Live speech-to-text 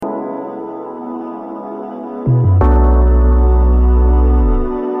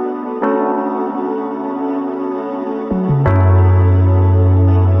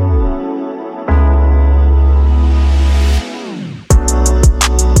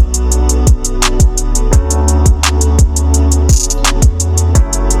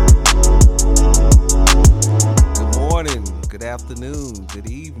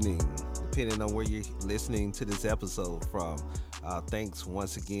listening to this episode from. Thanks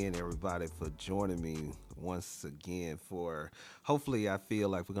once again, everybody, for joining me once again. For hopefully, I feel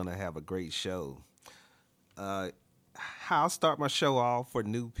like we're gonna have a great show. Uh, how I start my show off for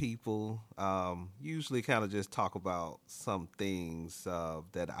new people. Usually, kind of just talk about some things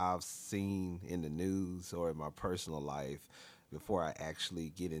that I've seen in the news or in my personal life before I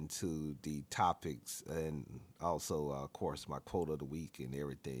actually get into the topics and also, of course, my quote of the week and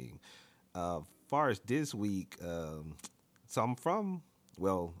everything. Far as this week, so I'm from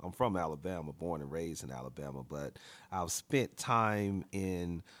Alabama, born and raised in Alabama, but I've spent time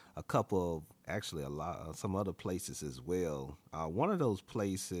in a couple of, actually a lot, some other places as well. One of those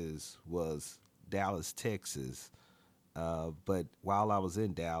places was Dallas, Texas. But while I was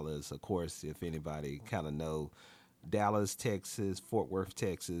in Dallas, of course, if anybody kind of know, Dallas, Texas, Fort Worth,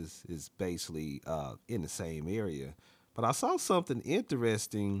 Texas is basically in the same area. But I saw something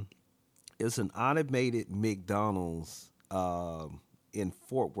interesting. It's an automated McDonald's in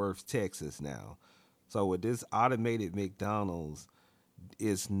Fort Worth, Texas now. So with this automated McDonald's,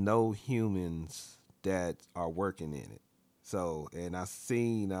 it's no humans that are working in it. So, and I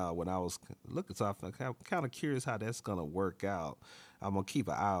seen when I was looking, so I'm kind of curious how that's gonna work out. I'm gonna keep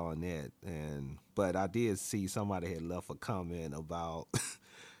an eye on that, and but I did see somebody had left a comment about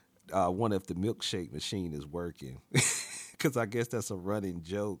wonder if the milkshake machine is working, because I guess that's a running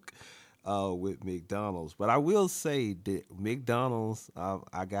joke with McDonald's. But I will say that McDonald's,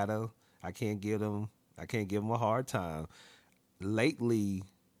 I can't I can't give them a hard time. Lately,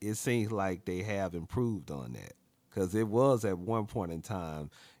 it seems like they have improved on that. Because it was at one point in time,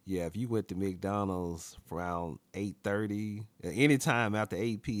 yeah, if you went to McDonald's around 8:30, anytime after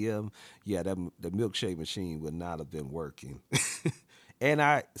 8 p.m., yeah, the milkshake machine would not have been working. And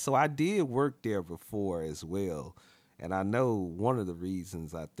I did work there before as well. And I know one of the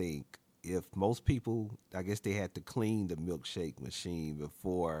reasons, I think, if most people, I guess they had to clean the milkshake machine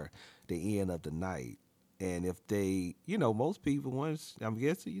before the end of the night. And if they, most people, once, I'm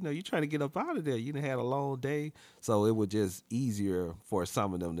guessing, you're trying to get up out of there. You done had a long day. So it was just easier for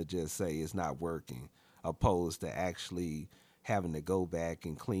some of them to just say it's not working, opposed to actually having to go back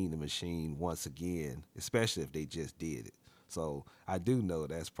and clean the machine once again, especially if they just did it. So I do know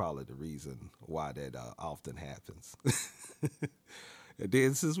that's probably the reason why that often happens. And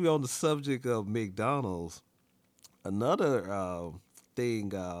then since we're on the subject of McDonald's, another thing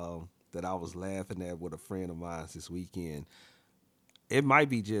that I was laughing at with a friend of mine this weekend, it might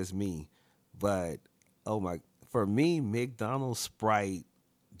be just me, but for me, McDonald's Sprite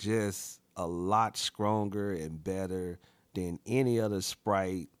just a lot stronger and better than any other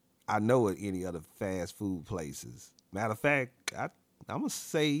Sprite I know at any other fast food places. Matter of fact, I'm gonna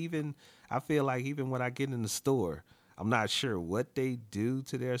say even I feel like even when I get in the store, I'm not sure what they do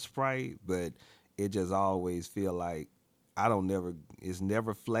to their Sprite, but it just always feel like I don't never it's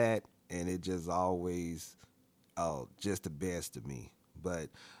never flat and it just always just the best to me. But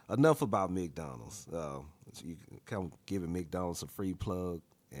enough about McDonald's. So you can come giving McDonald's a free plug,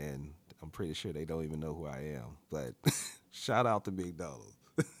 and I'm pretty sure they don't even know who I am. But shout out to McDonald's.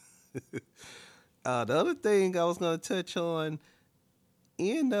 The other thing I was gonna touch on,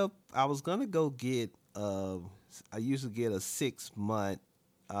 I was gonna go get. I usually get a 6 month.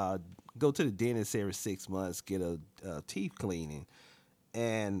 Go to the dentist every 6 months, get a teeth cleaning,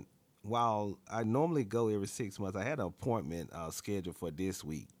 and while I normally go every 6 months, I had an appointment scheduled for this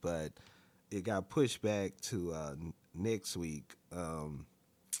week, but it got pushed back to next week.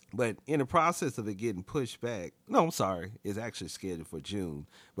 But in the process of it getting pushed back, no, I'm sorry, it's actually scheduled for June,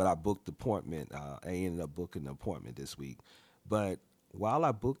 but I booked the appointment. I ended up booking the appointment this week. But while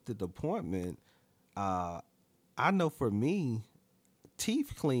I booked the appointment, I know for me,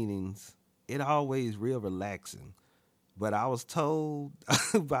 teeth cleanings, it always real relaxing. But I was told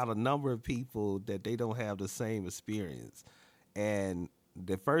about a number of people that they don't have the same experience. And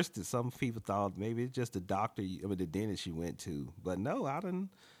the first, some people thought maybe it's just the doctor, the dentist you went to. But no, I done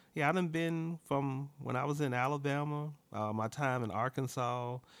been from when I was in Alabama, my time in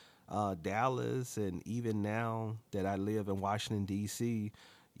Arkansas, Dallas, and even now that I live in Washington, D.C.,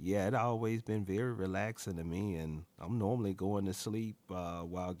 yeah, it always been very relaxing to me. And I'm normally going to sleep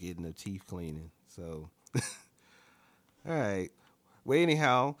while getting the teeth cleaning. So, all right. Well,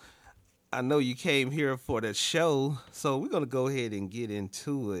 anyhow, I know you came here for the show, so we're gonna go ahead and get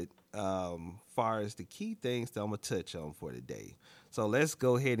into it. Far as the key things that I'm gonna touch on for today. So let's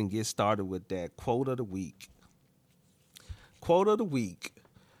go ahead and get started with that quote of the week. Quote of the week: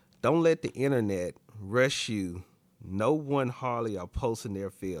 don't let the internet rush you. No one hardly are posting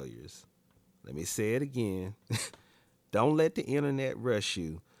their failures. Let me say it again. Don't let the internet rush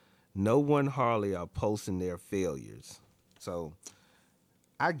you. no one hardly are posting their failures. So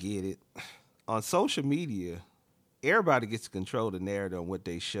I get it. On social media, everybody gets to control the narrative on what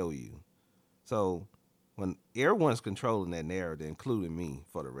they show you. So when everyone's controlling that narrative, including me,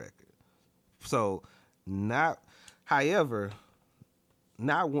 for the record. So not, however,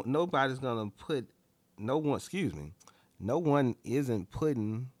 nobody's gonna put no one. Excuse me, no one isn't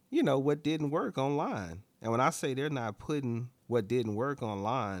putting what didn't work online. And when I say they're not putting what didn't work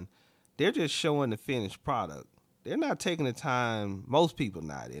online, they're just showing the finished product. They're not taking the time, most people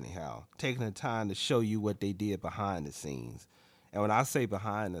not anyhow, taking the time to show you what they did behind the scenes. And when I say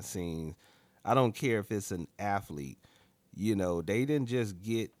behind the scenes, I don't care if it's an athlete. They didn't just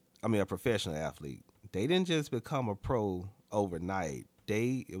a professional athlete. They didn't just become a pro overnight.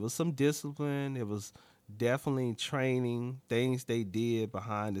 It was some discipline. It was definitely training, things they did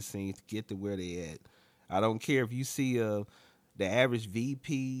behind the scenes to get to where they at. I don't care if you see the average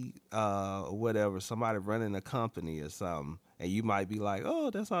VP or whatever, somebody running a company or something, and you might be like, oh,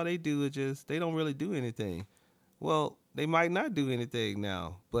 that's all they do is just they don't really do anything. Well, they might not do anything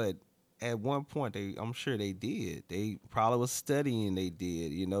now, but at one point I'm sure they did. They probably was studying, they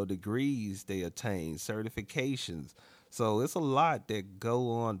did, degrees they attained, certifications. So it's a lot that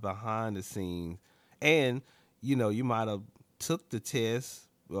go on behind the scenes. And, you might have took the test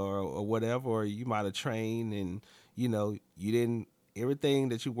or whatever, or you might have trained and, you didn't everything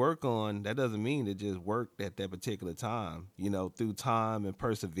that you work on, that doesn't mean it just worked at that particular time. Through time and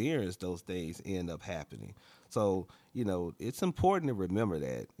perseverance, those things end up happening. So, it's important to remember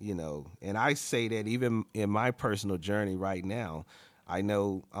that. And I say that even in my personal journey right now. I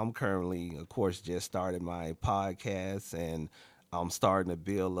know I'm currently, of course, just started my podcast, and I'm starting to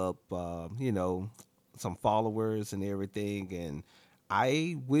build up, some followers and everything. And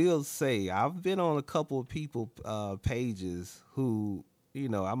I will say I've been on a couple of people pages who,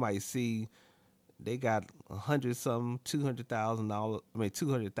 I might see they got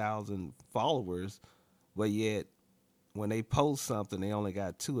 200,000 followers, but yet when they post something, they only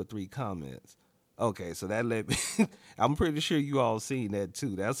got 2 or 3 comments. Okay, so that let me. I'm pretty sure you all seen that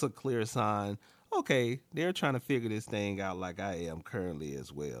too. That's a clear sign. Okay, they're trying to figure this thing out like I am currently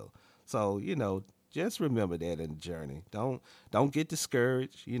as well. So just remember that in the journey. Don't get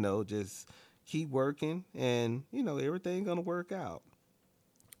discouraged. Just keep working, and everything gonna work out.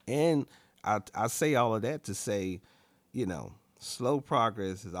 And I say all of that to say, slow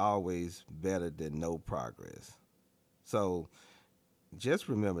progress is always better than no progress. So just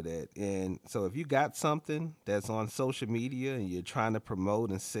remember that. And so if you got something that's on social media and you're trying to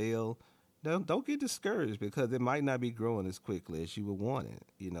promote and sell, don't get discouraged because it might not be growing as quickly as you would want it.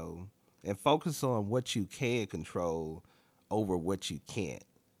 And focus on what you can control over what you can't.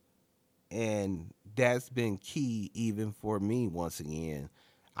 And that's been key even for me once again.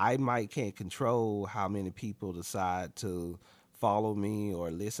 I might can't control how many people decide to follow me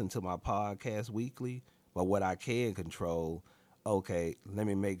or listen to my podcast weekly, but what I can control, okay, let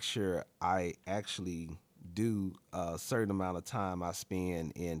me make sure I actually do a certain amount of time I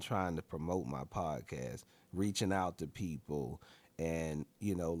spend in trying to promote my podcast, reaching out to people and,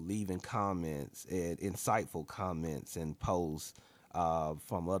 leaving comments and insightful comments and posts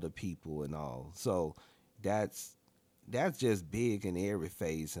from other people and all. So that's just big in every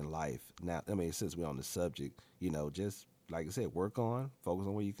phase in life. Now, since we're on the subject, just like I said, focus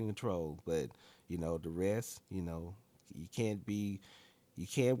on what you can control. But, the rest, you can't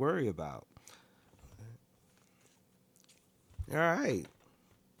worry about. All right.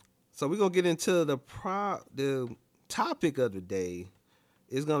 So we're gonna get into the topic of the day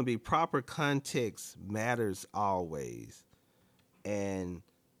is gonna be proper context matters always. And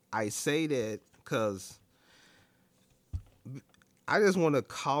I say that because I just want to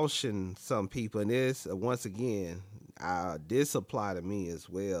caution some people, and this once again, this apply to me as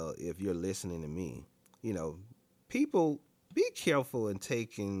well. If you're listening to me, people be careful in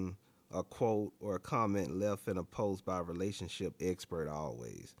taking a quote or a comment left in a post by a relationship expert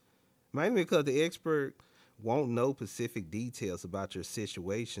always. Mainly because the expert won't know specific details about your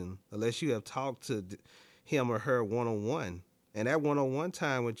situation unless you have talked to him or her one on one. And that one on one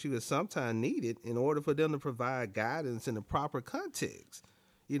time with you is sometimes needed in order for them to provide guidance in the proper context.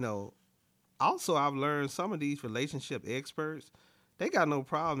 You know, Also, I've learned some of these relationship experts, they got no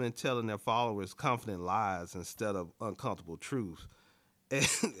problem in telling their followers confident lies instead of uncomfortable truths.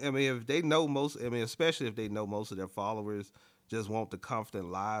 And, if they know especially if they know most of their followers just want the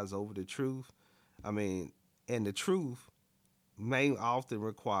confident lies over the truth. I mean, and the truth may often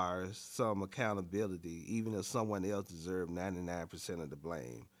requires some accountability, even if someone else deserves 99% of the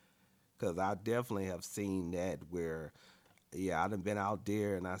blame. Because I definitely have seen that where yeah, I done been out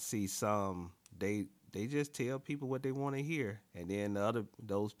there and I see some they just tell people what they want to hear, and then the other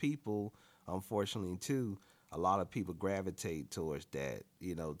those people, unfortunately too, a lot of people gravitate towards that,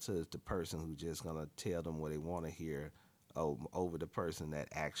 to the person who's just gonna tell them what they want to hear, over the person that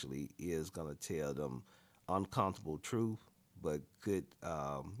actually is gonna tell them uncomfortable truth, but good,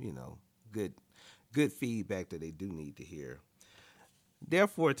 good, good feedback that they do need to hear.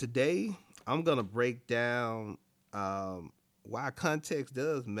 Therefore, today I'm gonna break down why context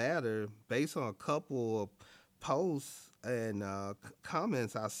does matter based on a couple of posts and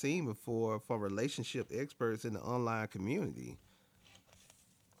comments I've seen before from relationship experts in the online community.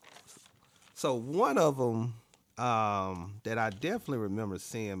 So one of them that I definitely remember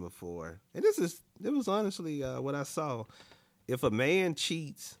seeing before, and it was honestly what I saw. If a man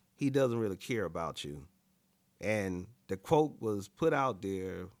cheats, he doesn't really care about you. And the quote was put out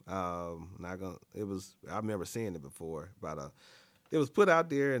there. Not gonna. It was. I remember seeing it before. It was put out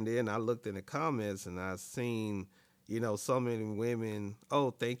there, and then I looked in the comments, and I seen, so many women.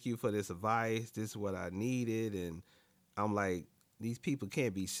 Oh, thank you for this advice. This is what I needed, and I'm like, these people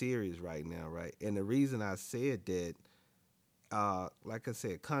can't be serious right now, right? And the reason I said that, like I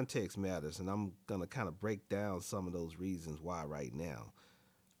said, context matters, and I'm gonna kind of break down some of those reasons why right now.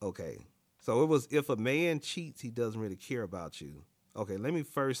 Okay. So it was if a man cheats, he doesn't really care about you. Okay, let me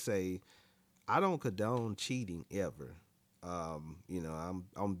first say I don't condone cheating ever. I'm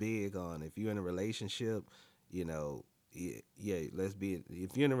big on if you're in a relationship, yeah, let's be.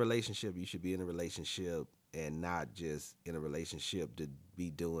 If you're in a relationship, you should be in a relationship and not just in a relationship to be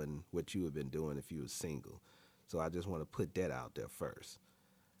doing what you have been doing if you were single. So I just want to put that out there first.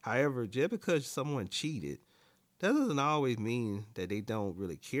 However, just because someone cheated, that doesn't always mean that they don't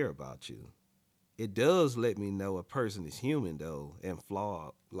really care about you. It does let me know a person is human though and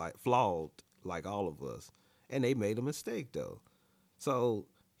flawed like all of us. And they made a mistake though. So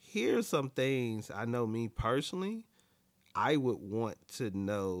here's some things I know me personally. I would want to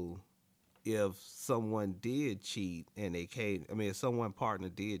know if someone did cheat and they came I mean if someone partner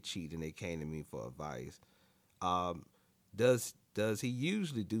did cheat and they came to me for advice. Um does he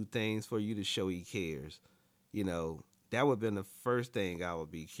usually do things for you to show he cares? That would have been the first thing I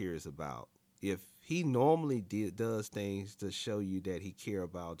would be curious about. If he normally does things to show you that he care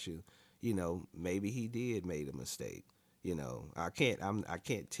about you, maybe he did made a mistake. I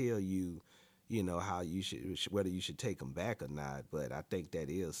can't tell you, how you should whether you should take him back or not. But I think that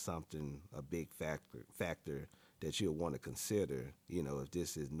is something a big factor that you'll want to consider. If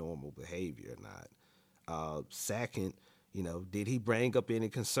this is normal behavior or not. Second, did he bring up any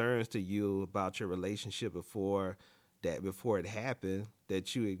concerns to you about your relationship before it happened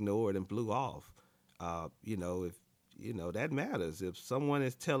that you ignored and blew off? If that matters. If someone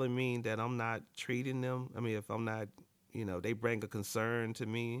is telling me that I'm not treating them, I mean, if I'm not, they bring a concern to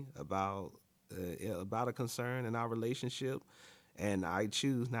me about a concern in our relationship, and I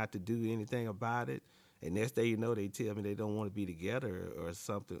choose not to do anything about it. And next day, they tell me they don't want to be together or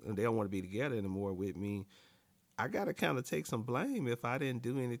something, and they don't want to be together anymore with me. I got to kind of take some blame if I didn't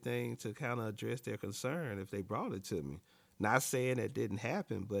do anything to kind of address their concern if they brought it to me. Not saying that didn't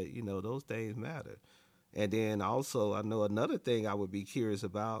happen, but those things matter. And then also, I know another thing I would be curious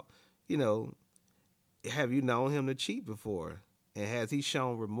about. You know, have you known him to cheat before, and has he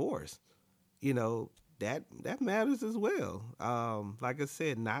shown remorse? That matters as well. Like I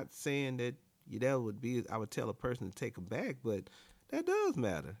said, not saying that that would be. I would tell a person to take him back, but that does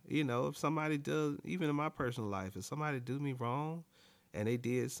matter. If somebody does, even in my personal life, if somebody do me wrong, and they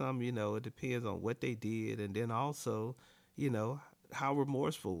did something, it depends on what they did, and then also, you know, how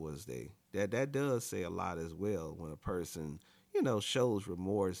remorseful was they? That does say a lot as well when a person, shows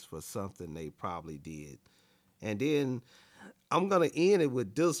remorse for something they probably did. And then I'm gonna end it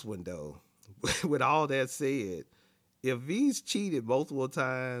with this one though. With all that said, if he's cheated multiple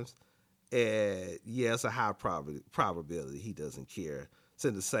times, yeah, it's a high probability he doesn't care.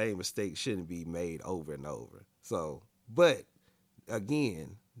 Since the same mistake shouldn't be made over and over. So, but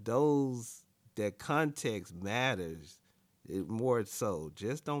again, those that context matters more so.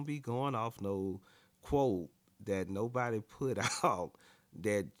 Just don't be going off no quote that nobody put out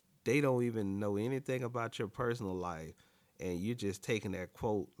that they don't even know anything about your personal life, and you're just taking that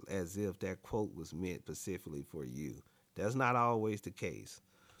quote as if that quote was meant specifically for you. That's not always the case.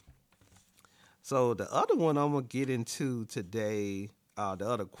 So the other one I'm gonna get into today, the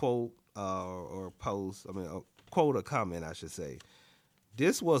other quote or post, I mean, a quote or comment, I should say.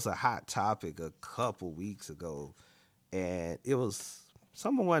 This was a hot topic a couple weeks ago, and it was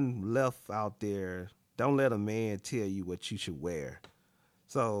someone left out there. Don't let a man tell you what you should wear.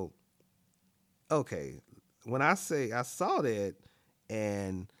 So, okay, when I say I saw that,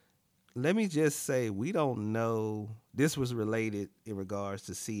 and let me just say we don't know. This was related in regards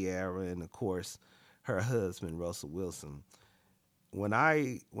to Sierra and of course her husband Russell Wilson. When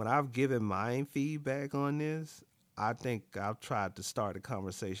I've given my feedback on this, I think I've tried to start the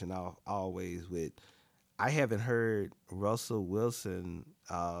conversation off always with I haven't heard Russell Wilson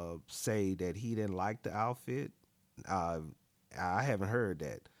say that he didn't like the outfit. Uh, I haven't heard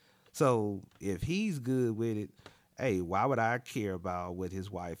that. So if he's good with it, hey, why would I care about what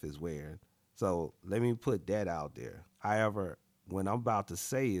his wife is wearing? So let me put that out there. However, what I'm about to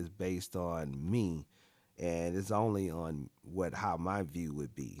say is based on me, and it's only on what how my view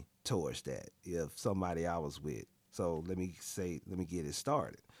would be towards that if somebody I was with. So let me get it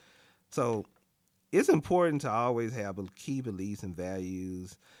started. So it's important to always have key beliefs and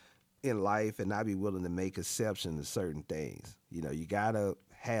values in life and not be willing to make exceptions to certain things. You know, you gotta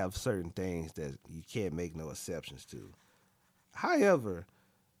have certain things that you can't make no exceptions to. However,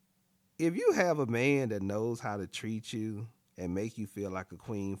 if you have a man that knows how to treat you and make you feel like a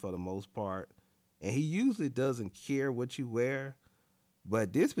queen for the most part, and he usually doesn't care what you wear,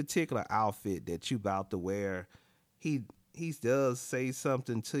 but this particular outfit that you about to wear, he he does say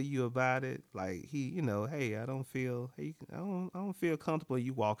something to you about it. Like hey, I don't feel comfortable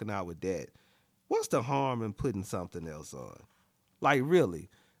you walking out with that. What's the harm in putting something else on? Like really,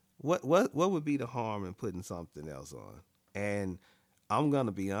 what would be the harm in putting something else on? And I'm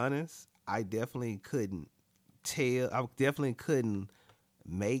gonna be honest, I definitely couldn't tell. I definitely couldn't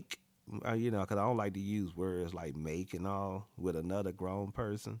make, because I don't like to use words like make and all with another grown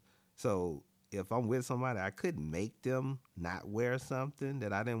person. So if I'm with somebody, I couldn't make them not wear something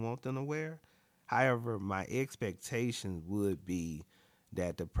that I didn't want them to wear. However, my expectations would be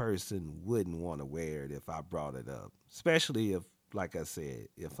that the person wouldn't want to wear it if I brought it up, especially if, like I said,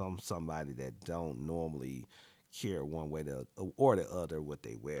 if I'm somebody that don't normally care one way or the other what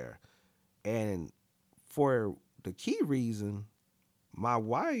they wear. And for the key reason, my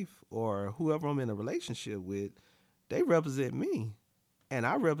wife or whoever I'm in a relationship with, they represent me and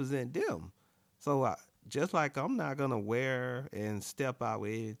I represent them. So just like I'm not gonna wear and step out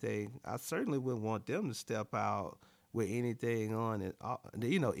with anything, I certainly wouldn't want them to step out with anything on it.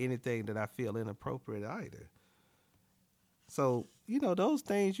 Anything that I feel inappropriate either. So those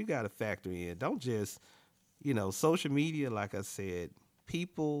things you got to factor in. Don't just social media. Like I said,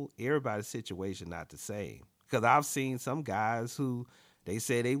 everybody's situation not the same. Because I've seen some guys who they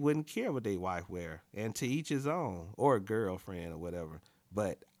say they wouldn't care what their wife wear, and to each his own, or a girlfriend or whatever.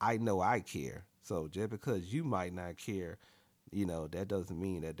 But I know I care. So just because you might not care, that doesn't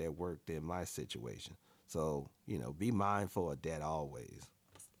mean that that worked in my situation. So be mindful of that always.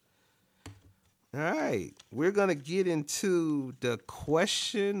 All right, we're gonna get into the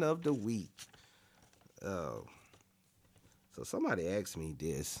question of the week. Oh, so somebody asked me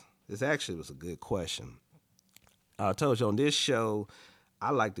this. This actually was a good question. I told you on this show,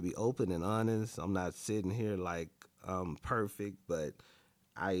 I like to be open and honest. I'm not sitting here like I'm perfect, but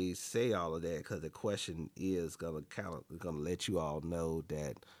I say all of that because the question is gonna let you all know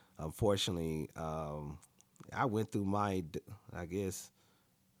that unfortunately, I went through my, I guess,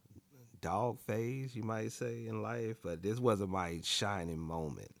 dog phase, you might say, in life, but this wasn't my shining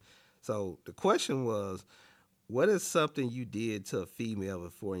moment. So the question was, what is something you did to a female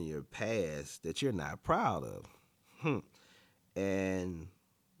before in your past that you're not proud of? Hmm. And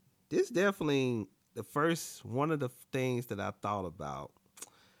this definitely the first one of the things that I thought about.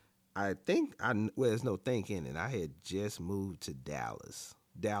 I think there's no think in it. I had just moved to Dallas,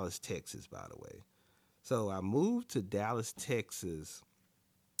 Texas, by the way. So I moved to Dallas, Texas,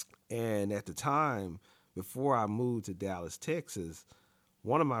 and at the time before I moved to Dallas, Texas,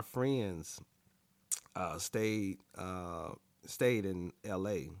 one of my friends uh, stayed uh, stayed in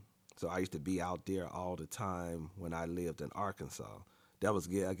L.A. So I used to be out there all the time when I lived in Arkansas. That was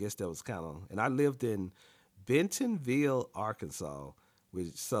good. I guess that was kind of, and I lived in Bentonville, Arkansas,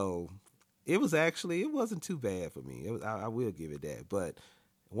 which so it wasn't too bad for me. I will give it that. But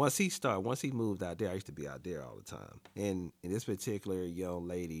once he moved out there, I used to be out there all the time. And this particular young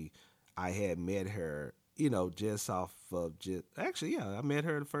lady, I had met her, just off of just actually, yeah, I met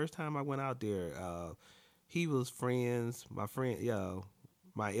her the first time I went out there. He was friends, my friend, yeah,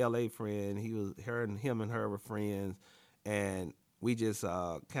 my LA friend. He was her and him and her were friends, and we just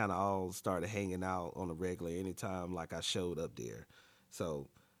kind of all started hanging out on a regular anytime like I showed up there. So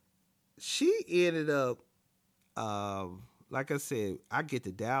she ended up, like I said, I get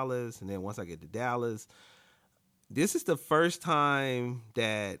to Dallas, and then once I get to Dallas, this is the first time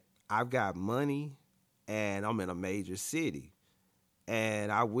that I've got money and I'm in a major city.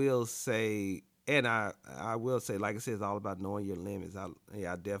 And I will say, And I will say, like I said, it's all about knowing your limits. I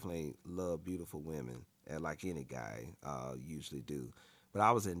definitely love beautiful women, and like any guy usually do. But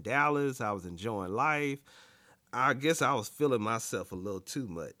I was in Dallas. I was enjoying life. I guess I was feeling myself a little too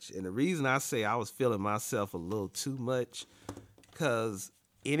much. And the reason I say I was feeling myself a little too much, because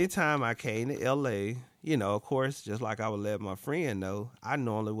anytime I came to LA, of course, just like I would let my friend know, I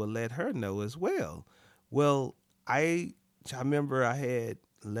normally would let her know as well. Well, I I remember I had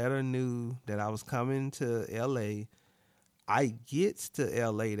let her knew that I was coming to LA. I gets to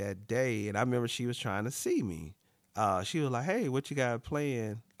LA that day, and I remember she was trying to see me. She was like, "Hey, what you got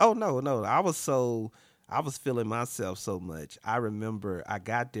playing?" Oh no, no, I was feeling myself so much. I remember I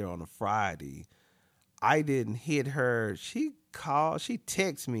got there on a Friday. I didn't hit her. She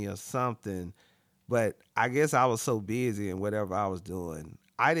texted me or something, but I guess I was so busy in whatever I was doing.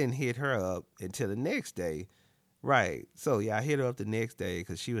 I didn't hit her up until the next day. Right. So yeah, I hit her up the next day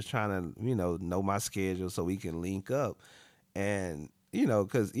because she was trying to, know my schedule so we can link up. And,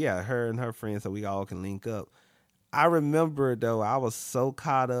 because yeah, her and her friends, so we all can link up. I remember though, I was so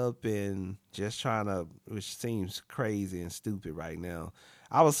caught up in just trying to, which seems crazy and stupid right now.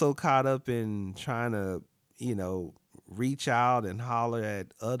 I was so caught up in trying to, you know, reach out and holler at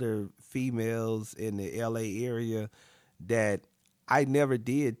other females in the LA area that I never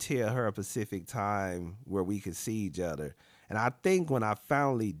did tell her a specific time where we could see each other. And I think when I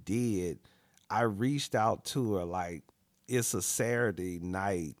finally did, I reached out to her like it's a Saturday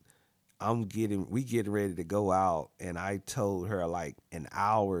night. We getting ready to go out, and I told her like an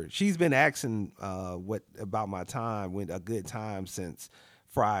hour. She's been asking what about my time, when a good time since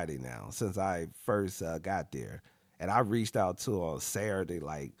Friday now, since I first got there, and I reached out to her on Saturday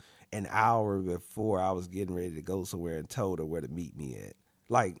like an hour before I was getting ready to go somewhere and told her where to meet me at.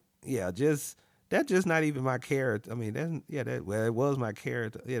 Like, yeah, just that's just not even my character. I mean, it was my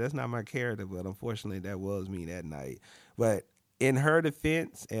character. Yeah, that's not my character, but unfortunately, that was me that night. But in her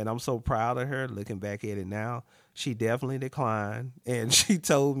defense, and I'm so proud of her looking back at it now, she definitely declined, and she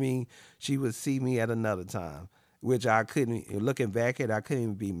told me she would see me at another time, which I couldn't. Looking back at it, I couldn't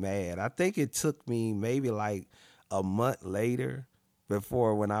even be mad. I think it took me maybe like a month later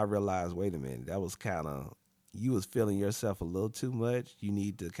before when I realized, wait a minute, that was kind of you was feeling yourself a little too much. You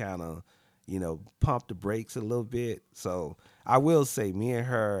need to kind of, pump the brakes a little bit. So I will say, me and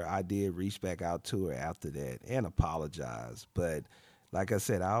her, I did reach back out to her after that and apologize. But like I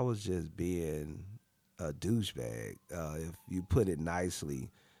said, I was just being a douchebag, if you put it nicely.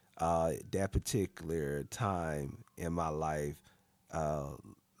 That particular time in my life, uh,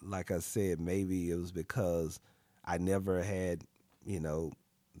 like I said, maybe it was because I never had, you know,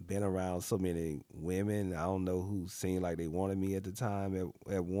 been around so many women. I don't know who seemed like they wanted me at the time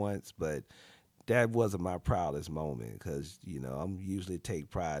at once, but that wasn't my proudest moment because I'm usually take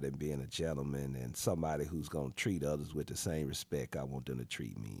pride in being a gentleman and somebody who's gonna treat others with the same respect I want them to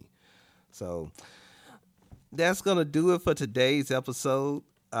treat me. So that's gonna do it for today's episode.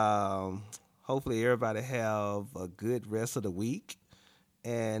 Hopefully everybody have a good rest of the week,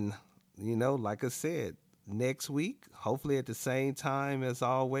 and like I said, next week, hopefully at the same time as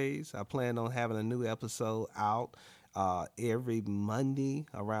always, I plan on having a new episode out every Monday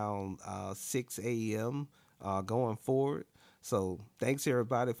around 6 a.m. Going forward. So thanks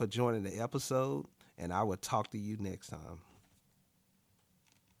everybody for joining the episode, and I will talk to you next time.